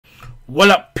What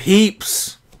up,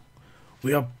 peeps?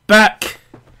 We are back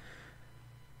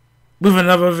with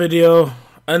another video,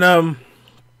 and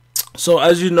so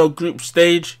as you know, group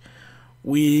stage,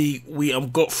 we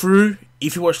got through.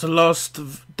 If you watched the last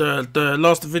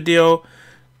video,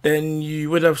 then you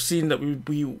would have seen that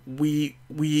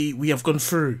we have gone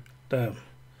through. Damn.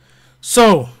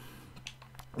 So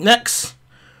next,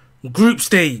 group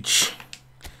stage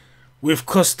with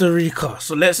Costa Rica.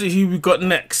 So let's see who we got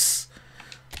next.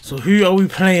 So who are we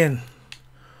playing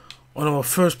on our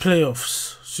first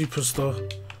playoffs?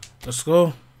 Superstar. Let's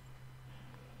go.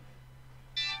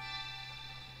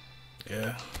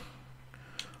 Yeah.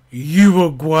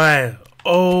 Uruguay.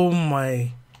 Oh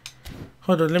my.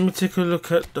 Hold on, let me take a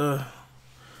look at the.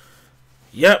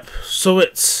 Yep. So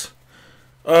it's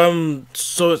Argentina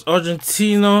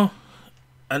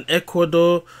and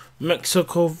Ecuador,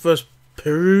 Mexico versus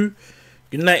Peru,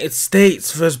 United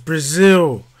States versus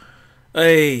Brazil.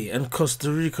 Hey, and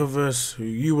Costa Rica versus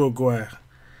Uruguay.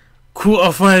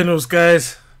 Quarterfinals,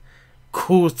 guys.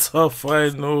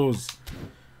 Quarterfinals.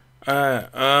 Alright,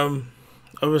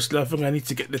 obviously I think I need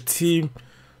to get the team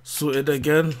sorted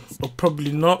again. Or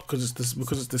probably not, because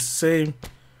it's the same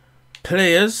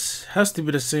players. Has to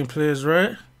be the same players,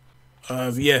 right?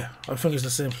 Yeah, I think it's the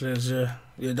same players, yeah.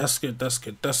 Yeah, that's good.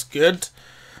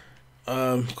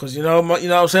 Because you know what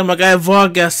I'm saying, my guy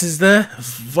Vargas is there.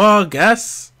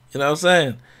 Vargas. You know what I'm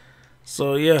saying?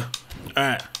 So yeah.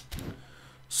 Alright.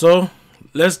 So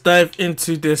let's dive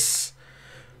into this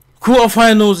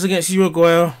quarterfinals against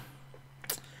Uruguay.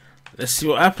 Let's see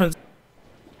what happens.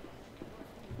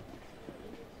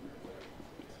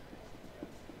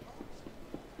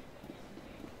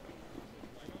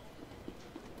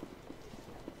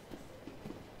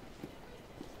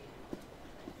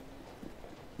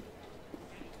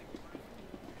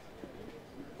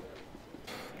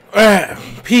 Alright,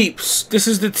 peeps, this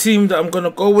is the team that I'm gonna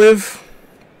go with,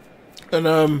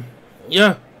 and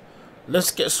yeah,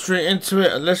 let's get straight into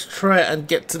it and let's try and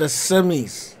get to the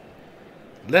semis.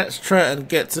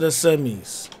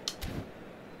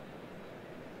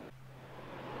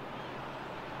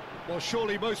 Well,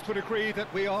 surely most would agree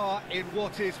that we are in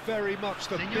what is very much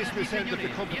the business end of the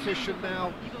competition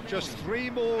now. Just 3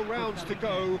 more rounds to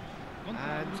go,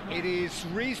 and it is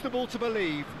reasonable to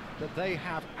believe that they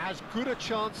have as good a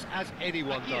chance as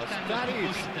anyone does. That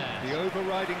is the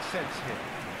overriding sense here.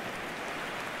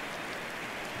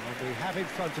 And we have in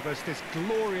front of us this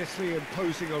gloriously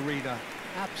imposing arena.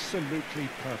 Absolutely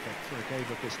perfect for a game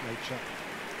of this nature.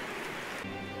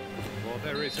 Well,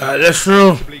 there is let's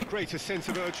roll. Greater sense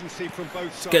of urgency from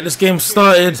both sides. Get this game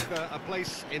started. A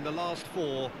place in the last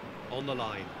 4 on the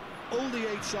line. All the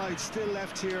 8 sides still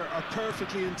left here are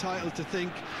perfectly entitled to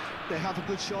think they have a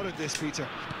good shot at this, Peter.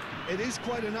 It is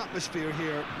quite an atmosphere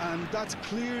here, and that's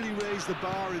clearly raised the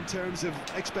bar in terms of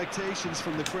expectations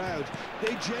from the crowd.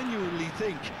 They genuinely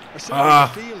think, or certainly the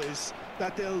feel is,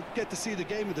 that they'll get to see the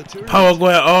game of the tournament.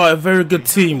 Paraguay are a very good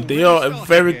team. They are a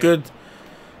very good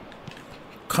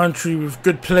country with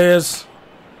good players.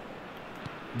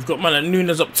 We've got man like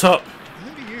Nunes up top.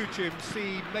 Who do you, Jim,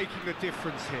 see making a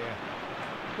difference here?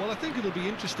 Well, I think it'll be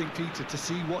interesting, Peter, to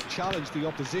see what challenge the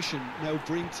opposition now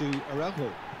bring to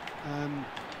Araujo.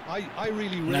 I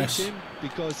really rate him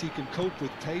because he can cope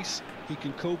with pace, he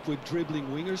can cope with dribbling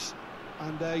wingers,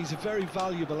 and he's a very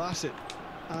valuable asset.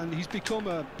 And he's become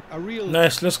a real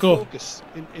focus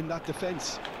in that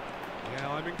defence.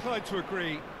 Yeah, I'm inclined to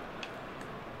agree.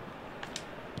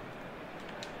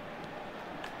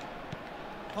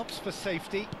 Hops for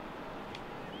safety.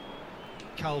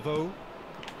 Calvo.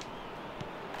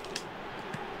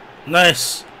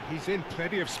 Nice. He's in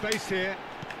plenty of space here.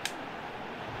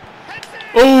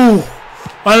 Oh,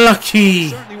 unlucky.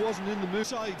 Certainly wasn't in the mood.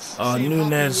 Oh,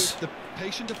 Nunes. The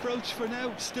patient approach for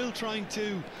now, still trying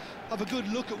to have a good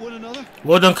look at one another.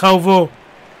 Well done, Calvo.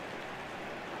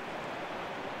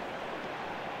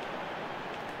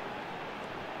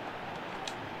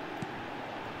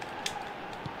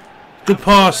 Good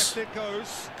pass.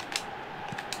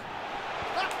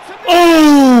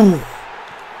 Oh,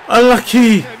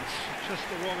 unlucky. Just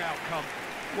the wrong outcome.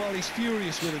 Well, he's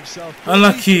furious with himself.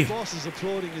 Unlucky. The boss is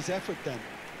applauding his effort then.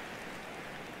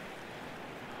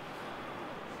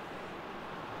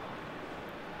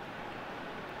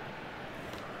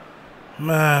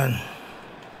 Man.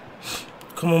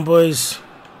 Come on, boys.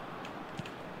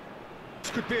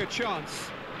 This could be a chance.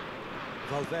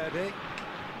 Valverde.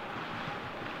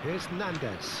 Here's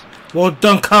Nandez. Well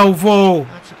done, Calvo.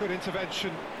 That's a good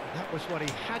intervention. That was what he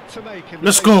had to make.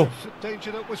 Let's go.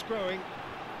 Danger that was growing.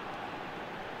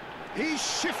 He's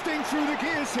shifting through the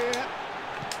gears here.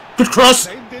 Good cross.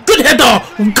 Good header.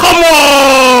 Come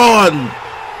on.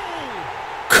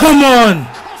 Come on!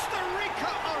 Costa Rica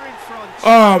are in front.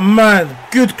 Oh man,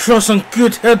 good cross and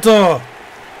good header.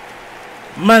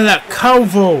 Man, like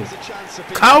Calvo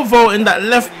in that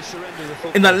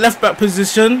left back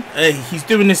position. Hey, he's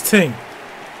doing his thing.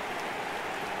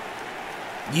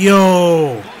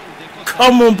 Yo,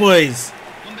 come on, boys.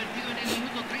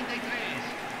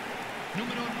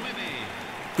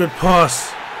 Good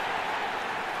pass.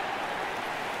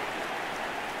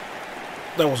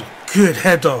 That was a good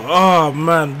header. Oh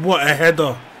man, what a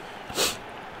header.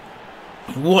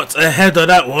 What a header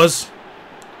that was.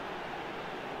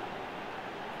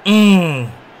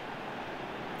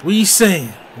 What are you saying?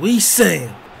 What are you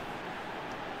saying?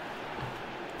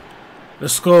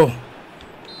 Let's go.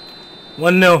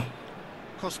 1-0.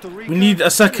 Costa Rica We need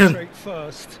a second.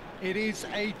 First. It is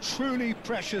a truly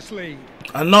precious lead.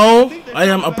 I know I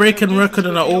am a breaking record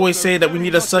and I always say that we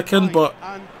need a second, but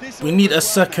we need a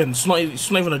second. It's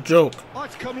not even a joke. Oh,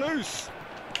 it's come loose.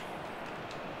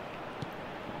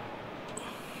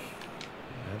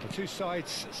 And the two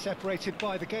sides separated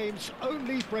by the game's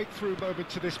only breakthrough moment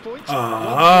to this point.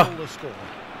 Oh,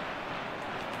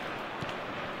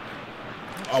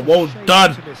 well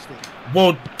done.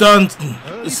 Well done.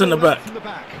 It's in the back.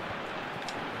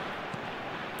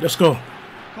 Let's go.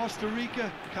 Costa Rica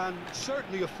can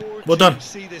certainly afford to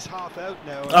see this half out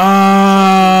now.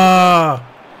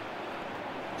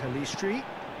 Talistri.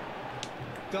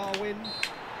 Darwin.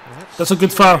 That's a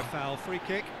good foul. Free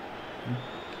kick.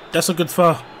 That's a good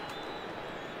foul.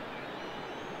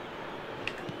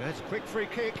 That's a quick free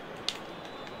kick.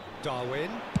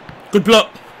 Darwin. Good block.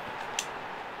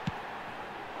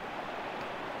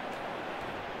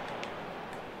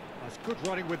 That's good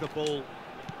running with the ball.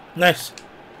 Nice.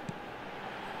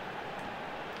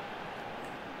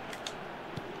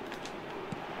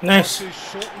 Nice.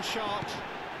 Short and sharp.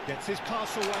 Gets his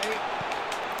pass away.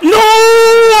 No,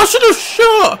 I should have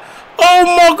shot. Oh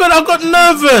my god, I got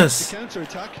nervous.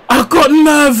 I got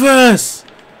nervous.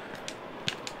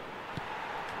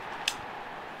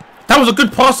 That was a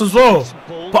good pass as well,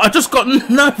 but I just got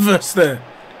nervous there.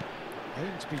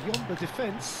 Aims beyond the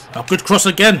defence. A good cross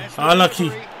again.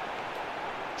 Unlucky.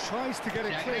 Tries to get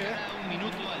it clear.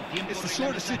 It's the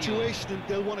sort of situation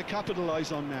they'll want to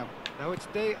capitalise on now. Now it's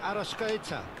De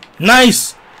Arrascaeta.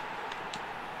 Nice.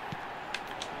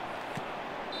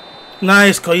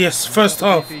 Nice, yes, first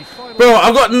half. Bro,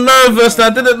 I got nervous. I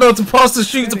didn't know to pass the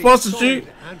shoot, And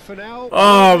for now,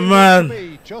 oh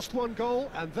man. Just one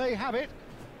goal and they have it.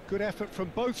 Good effort from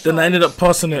both sides. Then I ended up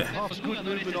passing it. Good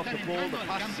movement off the ball, the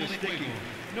passes are sticking.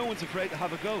 No one's afraid to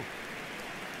have a go.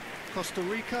 Costa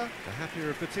Rica, the happier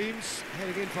of the teams,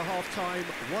 heading in for half-time,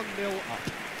 1-0 up.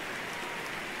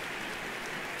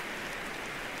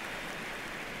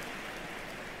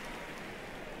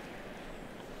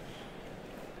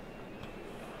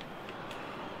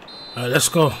 Alright, let's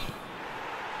go.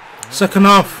 Second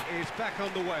half. Is back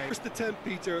on the way. First attempt,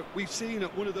 Peter, we've seen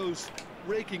it, one of those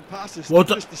raking passes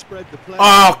just to spread the play.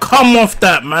 Oh, come off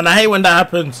that, man. I hate when that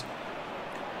happens.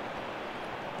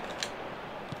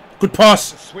 Good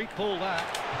pass. Sweet ball that.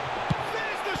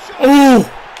 There's the shot. Oh.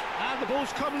 And the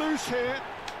ball's come loose here.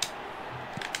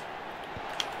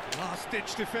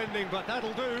 Last-ditch defending, but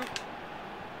that'll do.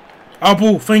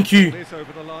 Abu, thank you. It is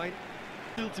over the line.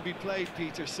 Still to be played,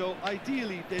 Peter, so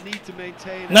ideally they need to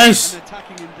maintain nice. an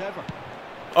attacking endeavour.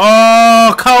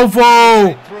 Oh,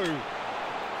 Calvo! Through.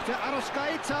 De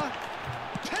Arrascaeta.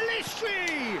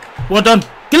 Talistri! Well done.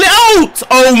 Get it out!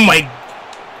 Oh my.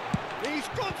 He's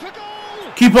gone for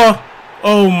goal! Keeper.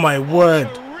 Oh my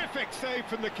word. Terrific save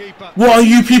from the keeper. What are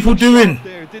you people doing?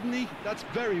 There, didn't he? That's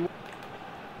very.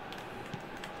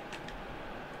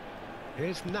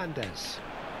 Here's Nandez.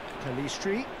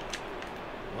 Talistri.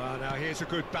 Well, now here's a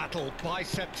good battle,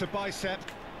 bicep to bicep.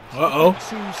 Uh-oh.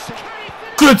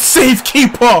 Good save,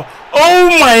 keeper. Oh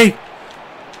my.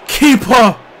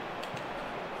 Keeper.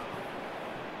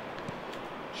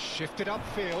 Shifted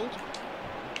upfield.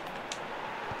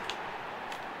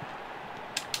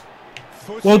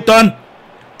 Well done.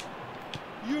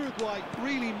 Uruguay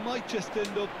really might just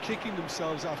end up kicking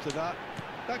themselves after that.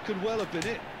 That could well have been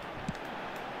it.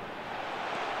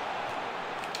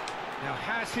 Now,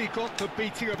 has he got the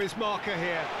beating of his marker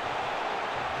here?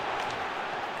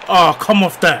 Oh, come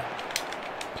off that.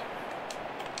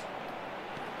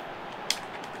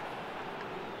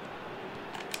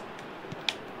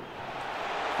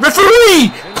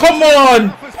 Referee! Come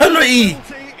on! Penalty!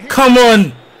 Come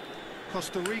on!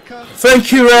 Costa Rica.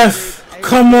 Thank you, ref.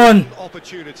 Come on.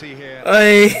 Opportunity here.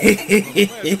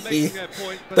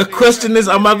 The question is,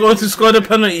 am I going to score the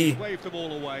penalty?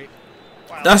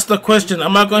 That's the question.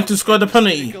 Am I going to score the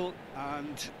penalty?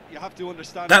 And you have have to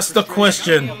understand. That's the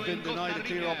question. Been denied a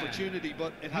clear opportunity,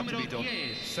 but it had to be done.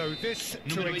 So this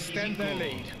to extend their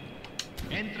lead.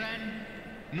 Entran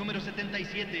número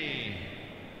 77,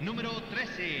 número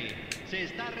 13. Se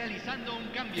está realizando un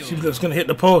cambio. Seems like it's gonna hit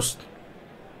the post.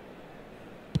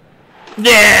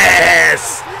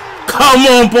 Yes! Come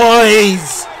on,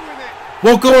 boys!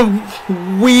 We're going.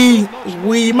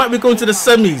 We might be going to the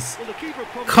semis.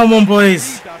 Come on,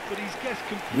 boys.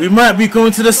 We might be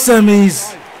going to the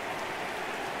semis.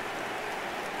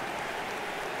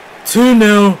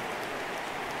 2-0.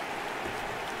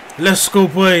 Let's go,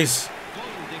 boys. Gol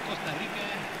de Costa Rica,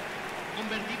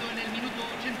 convertido en el minuto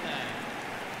 80.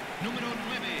 Número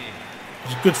 9.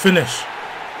 It's a good finish.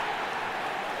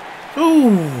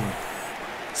 Ooh.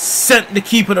 Sent the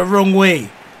keeper the wrong way.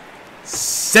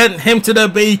 Sent him to the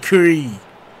bakery.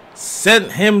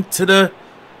 Sent him to the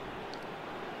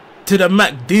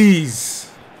McD's.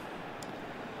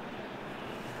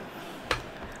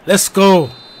 Let's go.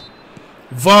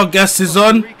 Vargas is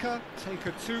on. Rica take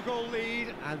a 2-goal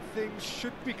lead and things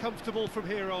should be comfortable from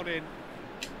here on in.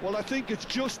 Well, I think it's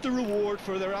just the reward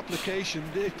for their application.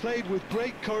 They played with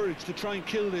great courage to try and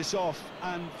kill this off,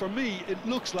 and for me, it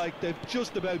looks like they've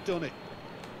just about done it.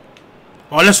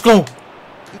 Oh, let's go.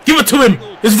 Give it to him.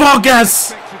 It's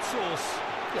Vargas.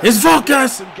 It's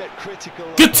Vargas.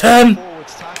 Good turn.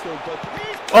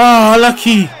 Oh,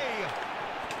 lucky.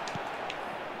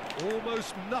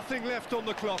 Almost nothing left on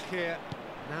the clock here.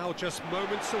 Now just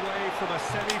moments away from a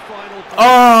semi-final.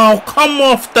 Oh, come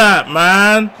off that,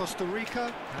 man. Costa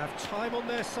Rica have time on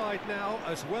their side now,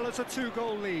 as well as a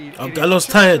 2-goal lead. Oh, Gallo's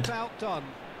tired. About done.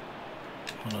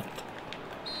 Yeah,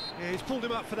 he's pulled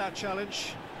him up for that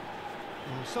challenge.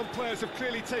 Some players have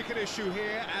clearly taken issue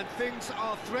here, and things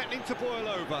are threatening to boil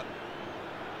over.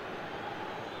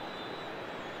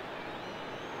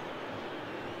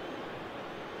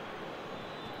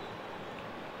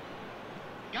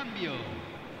 Cambio.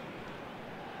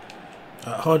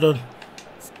 Hold on.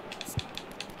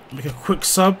 Make a quick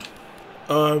sub.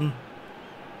 Let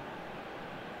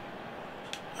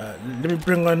me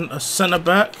bring on a centre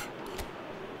back.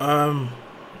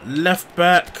 Left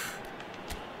back.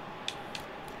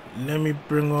 Let me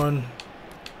bring on.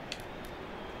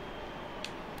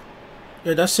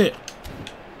 Yeah, that's it.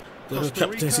 The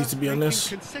captaincy, to be honest.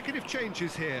 Consecutive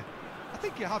changes here. I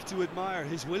think you have to admire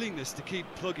his willingness to keep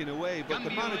plugging away, but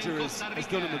the manager has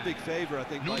done him a big favour, I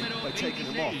think, by taking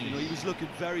him off. You know, he was looking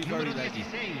very ready.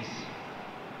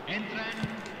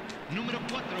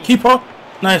 Keeper,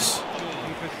 nice.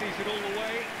 Keeper sees it all the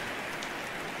way.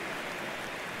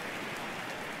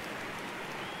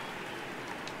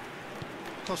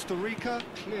 Costa Rica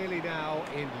clearly now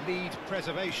in lead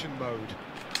preservation mode.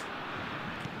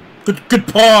 Good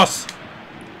pass.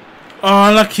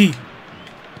 Oh, lucky.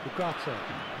 Ugarte.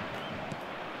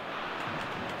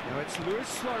 Now it's Luis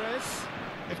Suarez.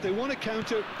 If they want to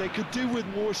counter, they could do with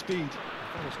more speed.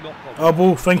 That was not possible. Oh,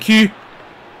 ball, thank you.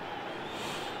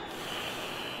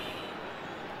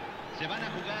 Se van a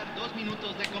jugar 2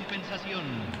 minutos de compensación.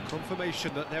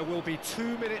 Confirmation that there will be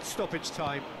 2 minutes stoppage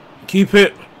time. Keep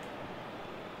it.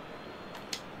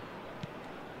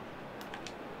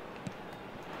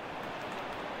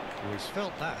 He's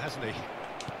felt that, hasn't he?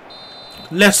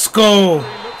 Let's go.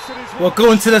 We're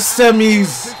going to the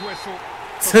semis.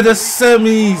 To the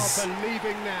semis.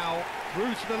 Believing now,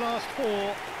 through to the last 4.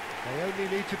 They only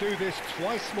need to do this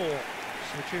twice more.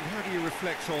 So, Jim, how do you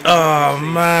reflect on? Oh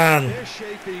man. They're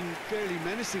shaping fairly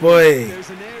menacingly. Boy. There's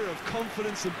an air of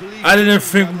confidence and belief. I didn't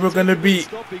think we were gonna beat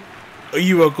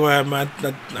Uruguay, man.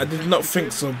 I did not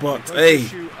think so, but hey,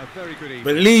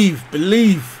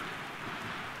 believe.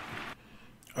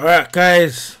 All right,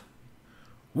 guys.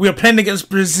 We are playing against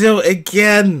Brazil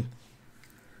again.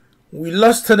 We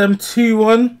lost to them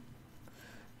 2-1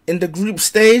 in the group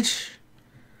stage.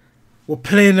 We're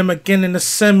playing them again in the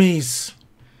semis.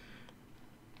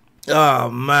 Oh,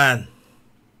 man.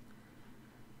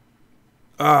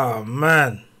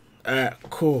 Alright,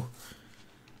 cool.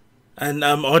 And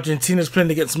Argentina's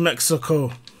playing against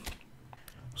Mexico.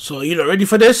 So, are you not ready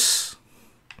for this?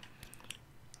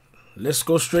 Let's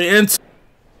go straight into.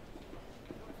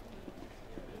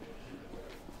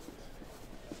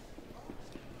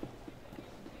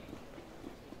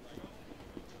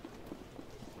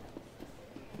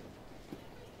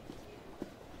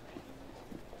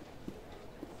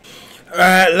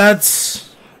 Alright,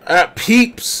 lads,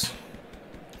 peeps,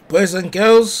 boys and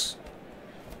girls,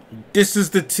 this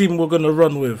is the team we're going to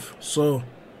run with. So,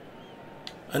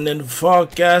 and then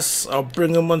Vargas, I'll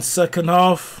bring him on second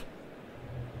half,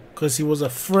 because he was a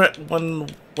threat when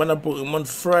I brought him on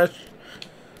fresh.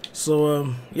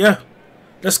 So, yeah,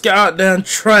 Let's get out there and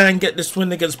try and get this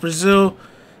win against Brazil.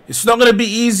 It's not going to be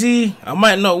easy. I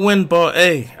might not win, but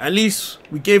hey, at least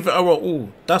we gave it our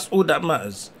all. That's all that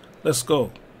matters. Let's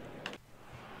go.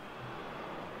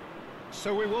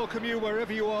 So we welcome you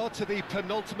wherever you are to the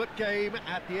penultimate game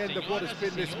at the end of what has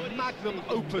been this magnum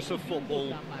opus of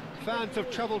football. Fans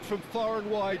have travelled from far and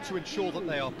wide to ensure that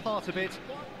they are part of it,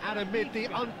 and amid the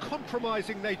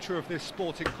uncompromising nature of this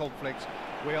sporting conflict,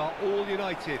 we are all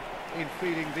united in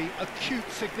feeling the acute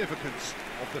significance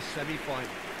of the semi-final.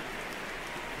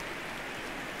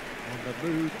 And the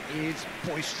mood is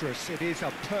boisterous. It is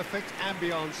a perfect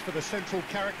ambience for the central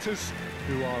characters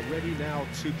who are ready now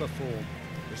to perform.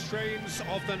 The strains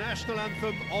of the national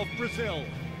anthem of Brazil.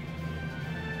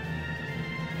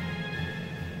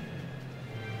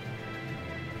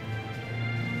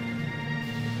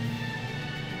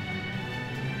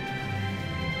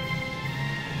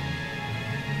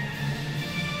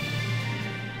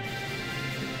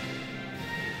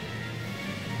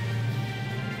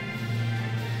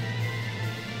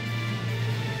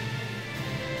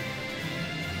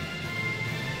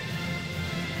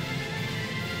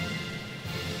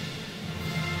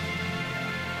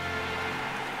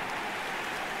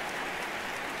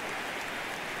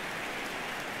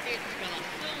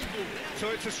 So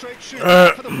it's a straight shoot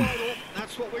for the final.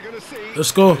 That's what we're going to see.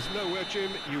 Let's go. There's nowhere, Jim,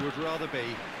 you would rather be.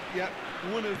 Yeah,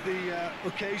 one of the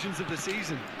occasions of the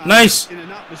season. Nice. In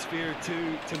an atmosphere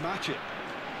to match it.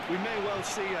 We may well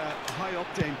see a high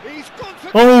octane. He's gone for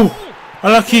Oh,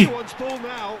 unlucky. Everyone's ball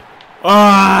now.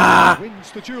 Ah.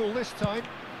 Wins the duel this time.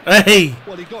 Hey.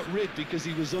 Well, he got rid because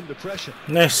he was under pressure.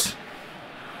 Nice.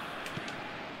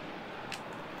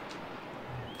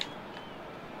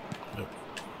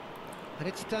 And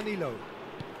it's Danilo.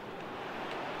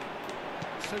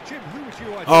 So, Jim, who would you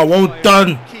Oh, well identify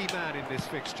done. as key man in this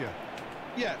fixture?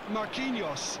 Yeah,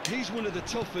 Marquinhos, he's one of the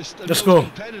toughest and Let's most go.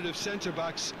 competitive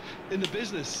centre-backs in the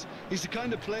business. He's the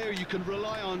kind of player you can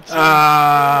rely on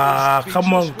to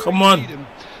come on, come on.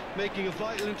 Making a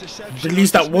vital interception.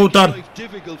 Release that, well done. Life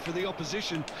difficult for the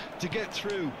opposition to get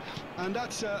through. And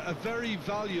that's a very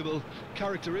valuable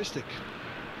characteristic.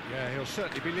 Yeah, he'll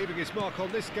certainly be leaving his mark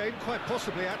on this game, quite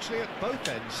possibly actually at both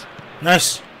ends.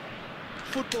 Nice.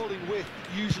 Footballing with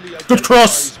usually Good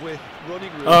cross. with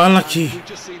running room. Oh, unlucky. We've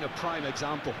just seen a prime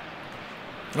example.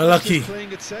 Unlucky. Just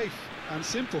playing it safe and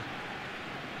simple.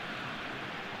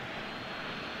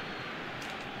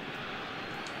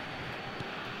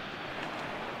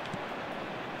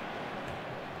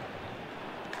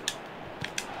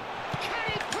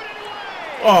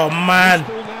 Oh man.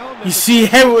 You see,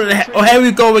 here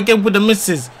we go again with the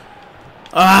misses.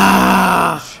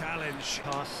 Ah. Challenge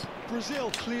pass. Brazil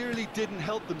clearly didn't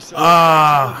help themselves.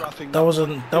 Ah. That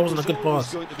wasn't a good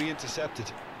pass. Going to be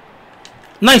intercepted.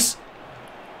 Nice.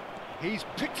 He's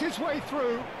picked his way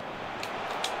through.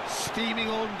 Steaming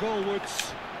on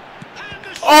goalwards.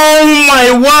 Oh my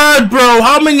word, bro.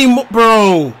 How many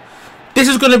bro? This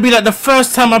is going to be like the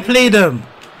first time I played them.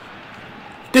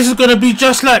 This is going to be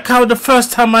just like how the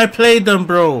first time I played them,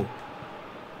 bro.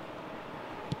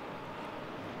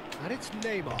 And it's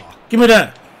Neymar. Give me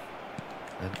that.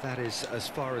 And that is as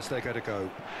far as they're going to go.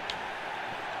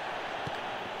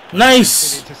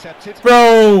 Nice. Intercepted.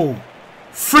 Bro.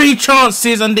 3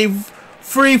 chances and they've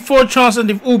 4 chances and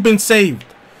they've all been saved.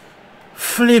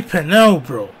 Flipping hell,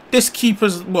 bro. This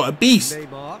keeper's what, a beast.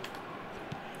 Neymar.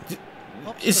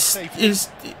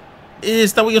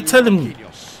 Is that what you're telling me?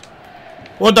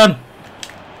 Well done.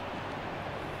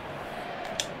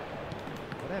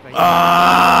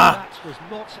 Ah. That was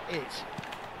not it.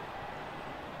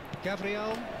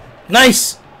 Gabriel.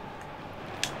 Nice.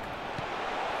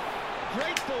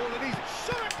 Great ball and he's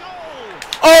shot a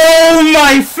goal. Oh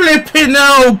my flipping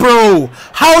hell, bro.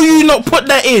 How you not put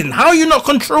that in? How you not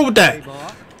control that?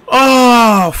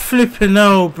 Oh, flipping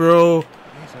hell, bro.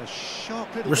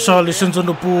 Richarlison's on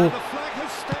the ball.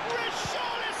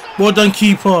 Well done,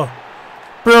 keeper.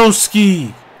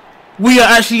 Broski. We are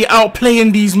actually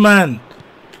outplaying these man.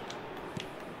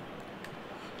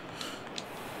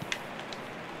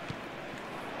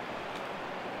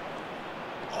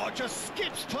 Oh, just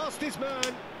skips past his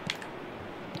man.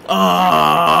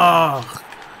 Ah.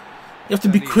 You have to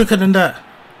be quicker than that.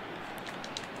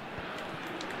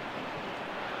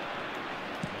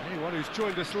 Anyone who's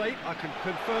joined us late, I can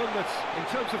confirm that in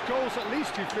terms of goals, at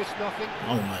least you've missed nothing.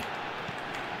 Oh my.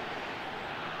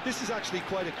 This is actually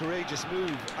quite a courageous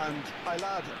move, and I'll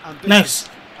add ambitious Nice.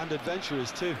 and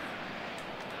adventurous too.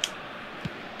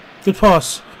 Good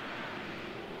pass.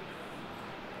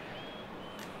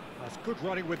 That's good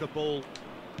running with the ball.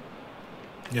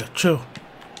 Yeah, chill.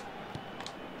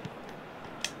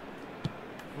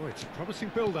 Oh, it's a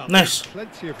promising build-up. Nice.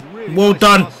 Plenty of really Well nice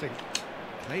done. passing.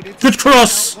 Played it Good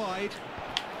cross. out wide,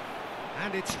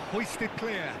 and it's hoisted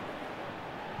clear.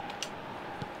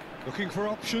 Looking for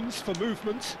options for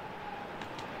movement.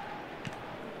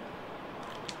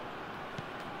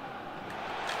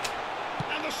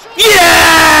 And the shot.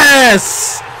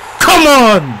 Yes! Come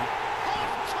on!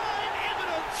 Half-time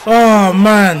evidence. Oh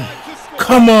man,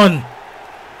 come on,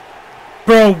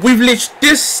 bro. We've literally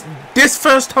this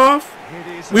first half. It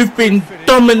is a We've been good finish.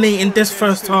 dominating this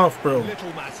first half, bro.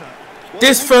 Little matter.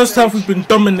 This first half we've been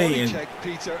dominating.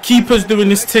 Keeper's doing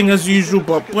his thing as usual,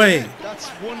 but boy, That's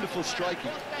wonderful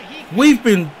striking. we've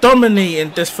been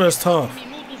dominating this first half.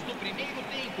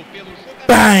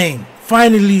 Bang!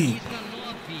 Finally.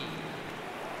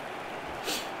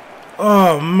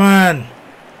 Oh man.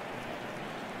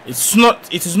 It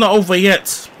is not over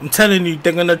yet. I'm telling you,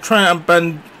 they're gonna try and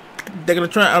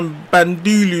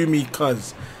bandulu me,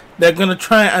 cuz. They're gonna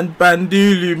try and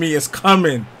bandulu me. It's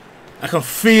coming. I can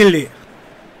feel it.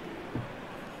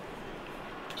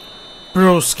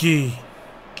 Broski.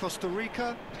 Costa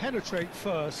Rica penetrate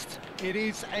first. It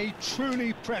is a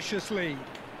truly precious lead.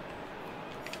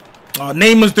 Oh,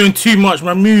 Neymar's doing too much,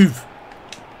 man. Move.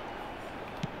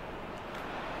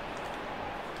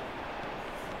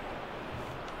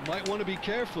 Might want to be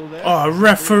careful there. Oh,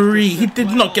 referee. He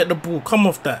did not get the ball. Come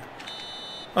off that.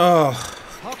 Oh,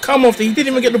 come off that. He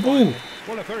didn't even get the ball.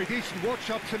 Well, a very decent watch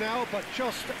up to now, but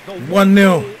just the 1-0.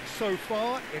 goal so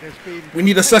far. It has been We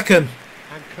need a second.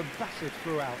 and combative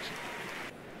throughout.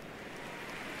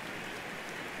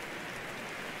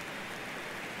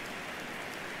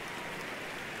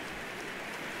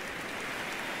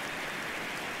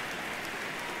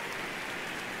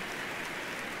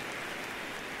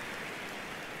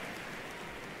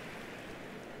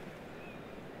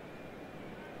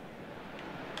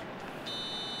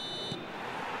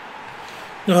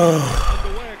 Oh,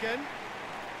 Underway again.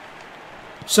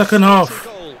 second half.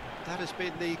 Goal. That has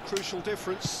been the crucial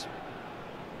difference.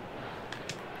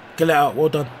 Get it out. Well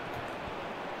done.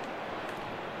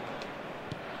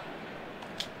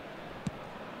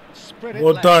 Spread it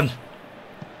Well left. done.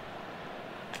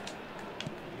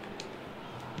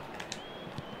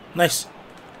 Nice.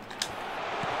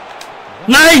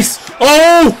 Nice.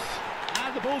 Oh.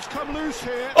 And the ball's come loose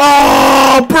here.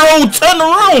 Oh, bro. Turn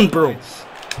around, bro. Great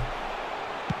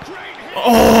hit.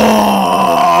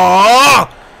 Oh.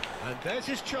 And there's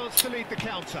his chance to lead the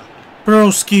counter.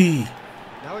 Broski.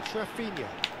 Now it's Rafinha.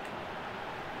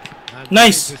 And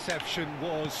Nice. the interception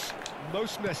was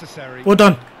most necessary. Well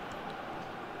done.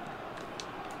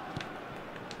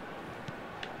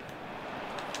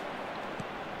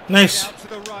 Nice. Out to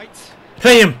the right.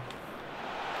 Play him.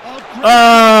 Oh, great.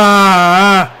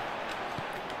 Ah.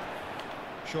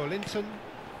 Linton.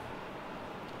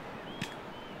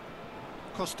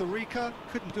 Costa Rica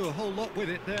couldn't do a whole lot with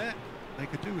it there. They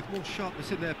could do with more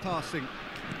sharpness in their passing.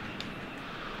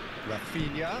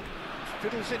 Rafinha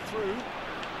fiddles it through.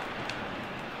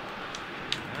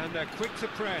 And they're quick to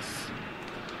press.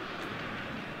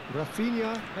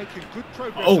 Rafinha making good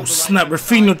progress. on Oh the snap! right-hand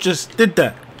Rafinha side. just did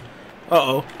that. Uh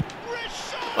oh.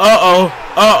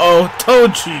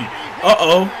 Told you.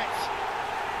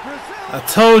 I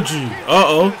told you.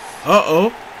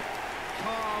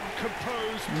 Calm,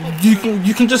 composed,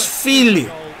 You can just feel it.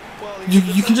 Well,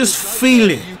 You can just feel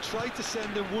it. You try to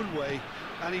send him one way,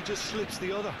 and he just slips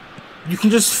the other. You can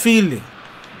just feel it.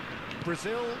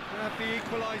 Brazil have the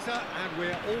equaliser, and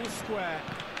we're all square.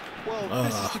 Well,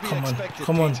 this is to be come on, expected,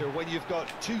 come on. Peter, when you've got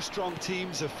two strong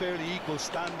teams of fairly equal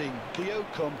standing. The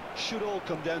outcome should all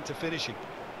come down to finishing.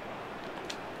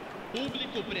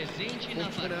 Público presente na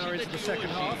An hour partida into the de second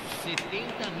hoje, half.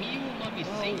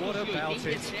 70.987. Oh, what about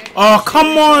it? Oh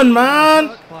come on, man!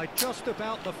 Hurt by just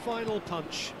about the final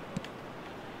punch.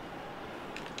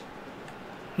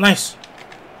 Nice.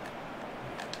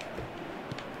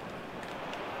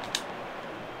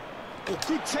 Oh,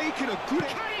 good take and a good...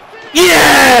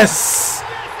 Yes!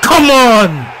 Come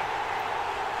on!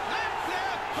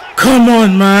 Come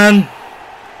on, man!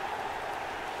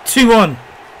 2-1.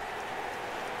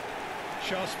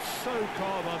 Just so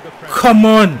calm under pressure. Come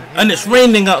on! And it's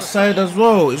raining outside as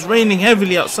well. It's raining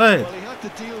heavily outside. Well, he had to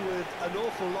deal with an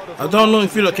awful lot of... I don't know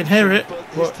if you lot can hear it, but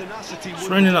his but tenacity it's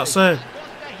wouldn't raining break. outside.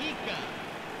 Costa Rica.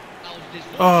 Aos 18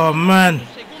 Oh man. do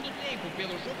segundo tempo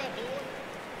pelo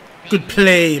jogador. Good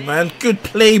play, man. Good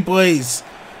play, boys.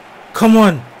 Come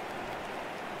on.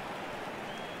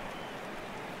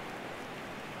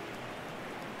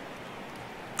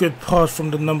 Good pass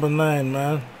from the number 9,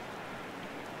 man.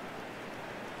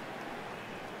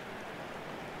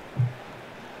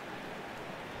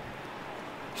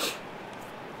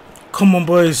 Come on,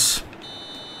 boys.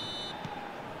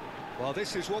 Well,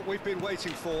 this is what we've been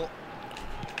waiting for.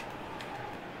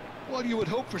 Well, you would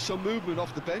hope for some movement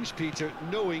off the bench, Peter,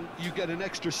 knowing you get an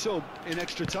extra sub in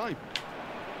extra time.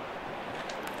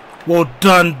 Well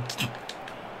done.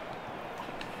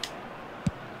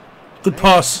 Good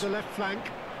pass. To the left flank.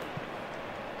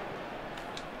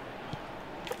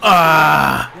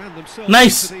 Ah,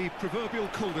 nice. The proverbial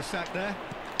cul-de-sac there.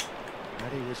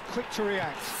 And he was quick to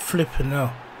react. Flipping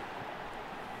now.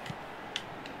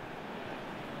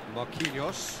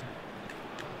 Marquinhos.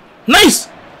 Nice.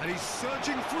 And he's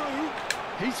surging through.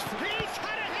 He's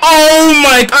Oh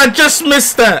my! I just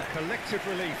missed that. Collective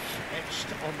relief etched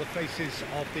on the faces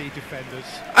of the defenders.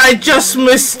 I just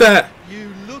missed that.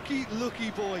 You lucky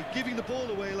boy. Giving the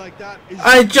ball away like that is...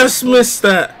 I just missed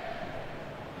that.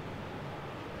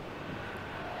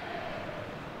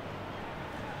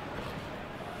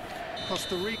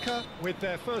 Costa Rica with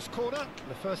their first corner,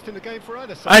 the first in the game for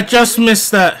either side. I just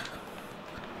missed that.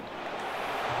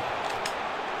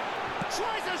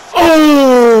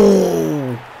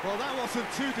 Oh! Well, that wasn't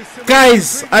too dissimilar.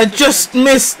 Guys, I just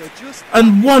missed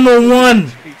and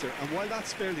 1-on-1. Peter, and while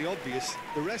that's fairly obvious,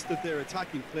 the rest of their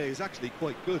attacking play is actually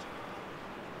quite good.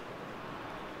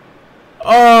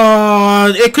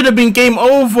 Oh, it could have been game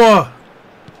over.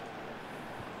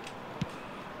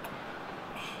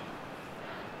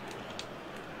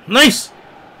 Nice.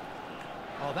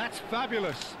 Oh, that's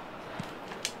fabulous.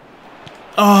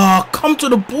 Oh, come to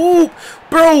the ball,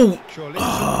 bro.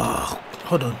 Oh,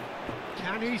 hold on.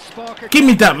 Can he spark a... Give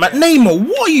me that, man. Neymar,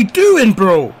 what are you doing,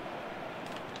 bro?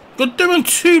 You're doing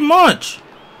too much.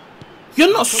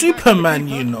 You're not Superman,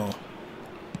 you know.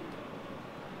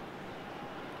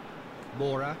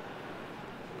 Mora.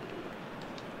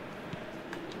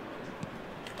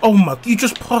 Oh my, you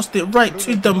just passed it right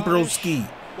to Dombrowski.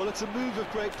 Well, it's a move of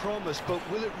great promise, but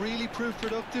will it really prove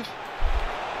productive?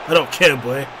 I don't care,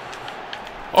 boy.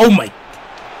 Oh my.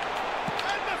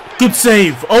 Good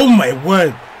save. Oh my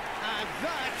word. And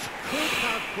that could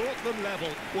have brought them level.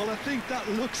 Well, I think that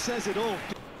look says it all.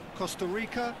 Costa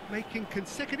Rica making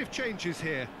consecutive changes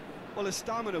here. Well, his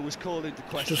stamina was called into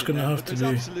question. Just gonna have to there's do.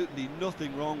 absolutely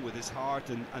nothing wrong with his heart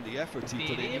and the efforts he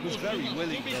put in. He was very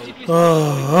willing, though.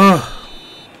 Oh,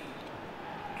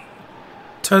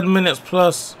 10 minutes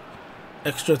plus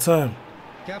extra time.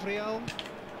 Gabriel.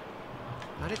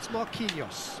 And it's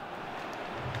Marquinhos.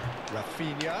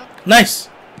 Rafinha. Nice.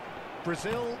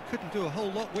 Brazil couldn't do a whole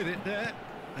lot with it there.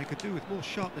 They could do with more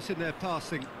sharpness in their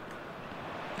passing.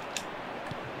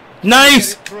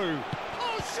 Nice. Get it through.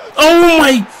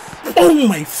 Oh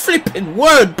my flipping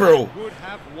word, bro. Would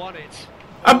have won it.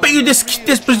 I bet you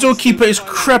this Brazil keeper is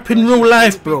crap in real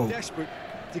life, bro. Desperate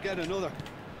to get another.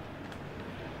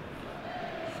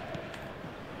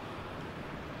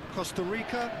 Costa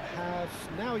Rica have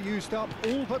now used up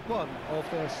all but one of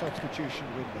their substitution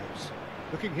windows.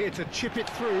 Looking here to chip it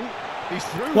through. He's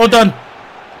through. Well done.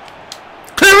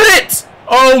 Clear it!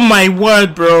 Oh my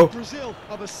word, bro. Brazil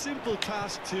have a simple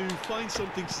task to find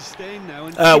something sustained now.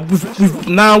 And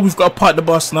we've got to park the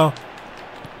bus now.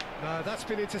 No, that's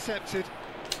been intercepted.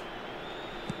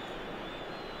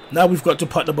 Now we've got to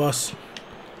park the bus.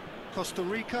 Costa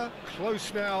Rica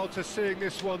close now to seeing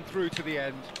this one through to the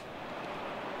end.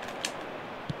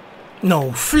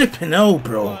 No, flipping hell,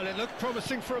 bro. Well, it looked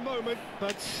promising for a moment,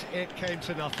 but it came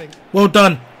to nothing. Well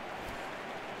done.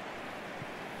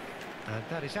 And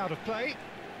that is out of play.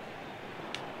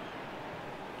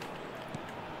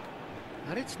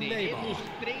 And it's Neymar.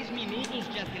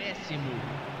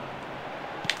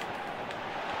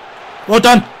 Well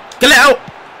done. Get it out.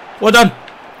 Well done.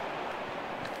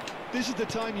 This is the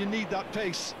time you need that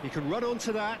pace. He can run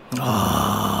onto that.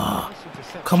 Ah,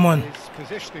 Nice come on. His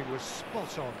positioning was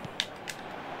spot on.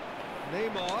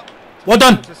 Neymar. Well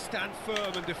done. To stand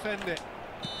firm and defend it.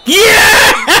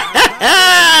 Yes!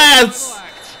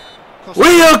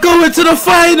 We are going to the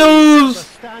finals.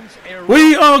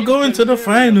 We are going to the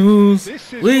finals.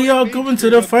 We are going to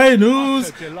the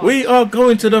finals. We are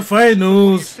going to the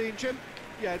finals.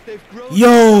 Yeah, they've grown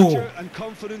Yo. and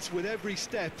confidence with every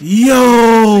step.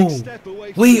 Yo,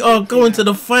 we are going to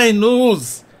the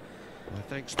finals. Well,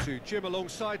 thanks to Jim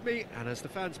alongside me, and as the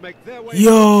fans make their way,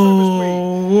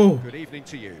 Yo, good evening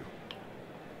to you.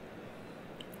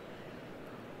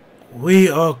 we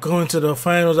are going to the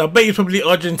finals. I bet you probably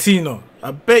Argentina.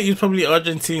 I bet you probably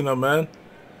Argentina, man.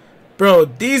 Bro,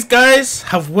 these guys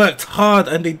have worked hard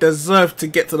and they deserve to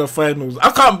get to the finals.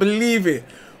 I can't believe it.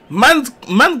 Man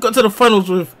got to the finals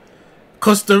with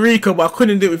Costa Rica, but I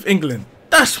couldn't do it with England.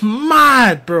 That's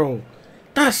mad, bro.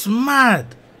 That's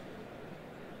mad.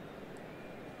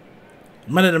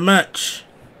 Man of the match.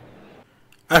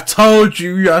 I told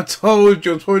you it's probably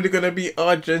going to be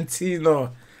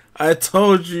Argentina. I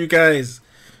told you guys.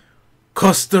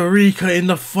 Costa Rica in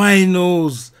the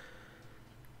finals.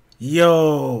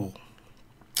 Yo.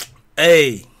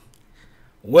 Hey.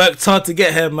 Worked hard to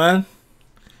get here, man.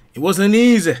 It wasn't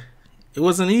easy. It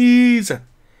wasn't easy.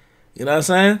 You know what I'm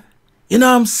saying? You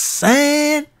know what I'm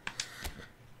saying?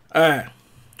 Alright.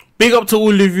 Big up to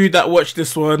all of you that watched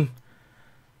this one.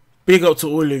 Big up to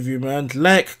all of you, man.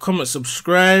 Like, comment,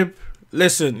 subscribe.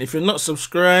 Listen, if you're not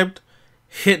subscribed,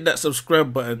 hit that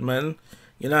subscribe button, man.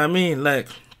 You know what I mean? Like,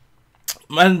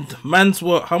 man's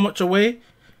what? How much away?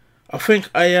 I think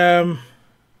I'm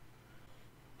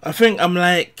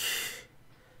like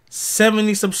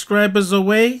 70 subscribers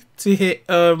away to hit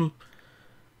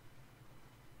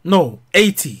no,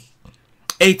 80.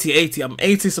 I'm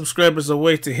 80 subscribers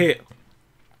away to hit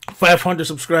 500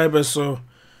 subscribers. So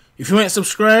if you ain't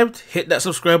subscribed, hit that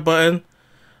subscribe button.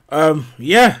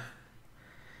 Yeah.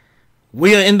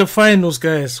 We are in the finals,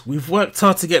 guys. We've worked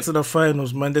hard to get to the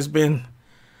finals, man. There's been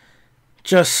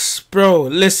just, bro,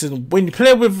 listen, when you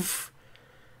play with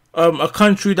a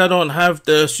country that don't have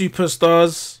the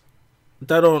superstars,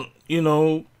 that don't, you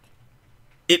know,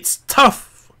 it's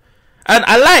tough. And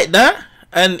I like that.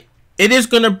 And it is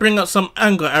going to bring out some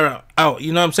anger out.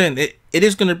 You know what I'm saying? It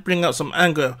is going to bring out some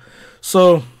anger.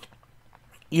 So,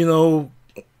 you know,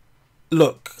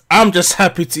 look, I'm just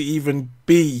happy to even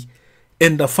be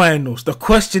in the finals. The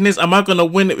question is, am I going to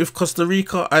win it with Costa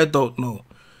Rica? I don't know.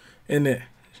 Innit?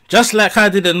 Just like I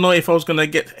didn't know if I was going to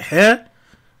get here,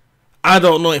 I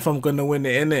don't know if I'm going to win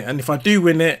it, innit? And if I do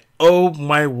win it, oh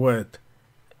my word,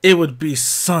 it would be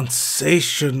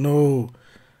sensational.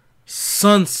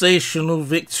 Sensational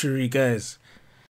victory, guys.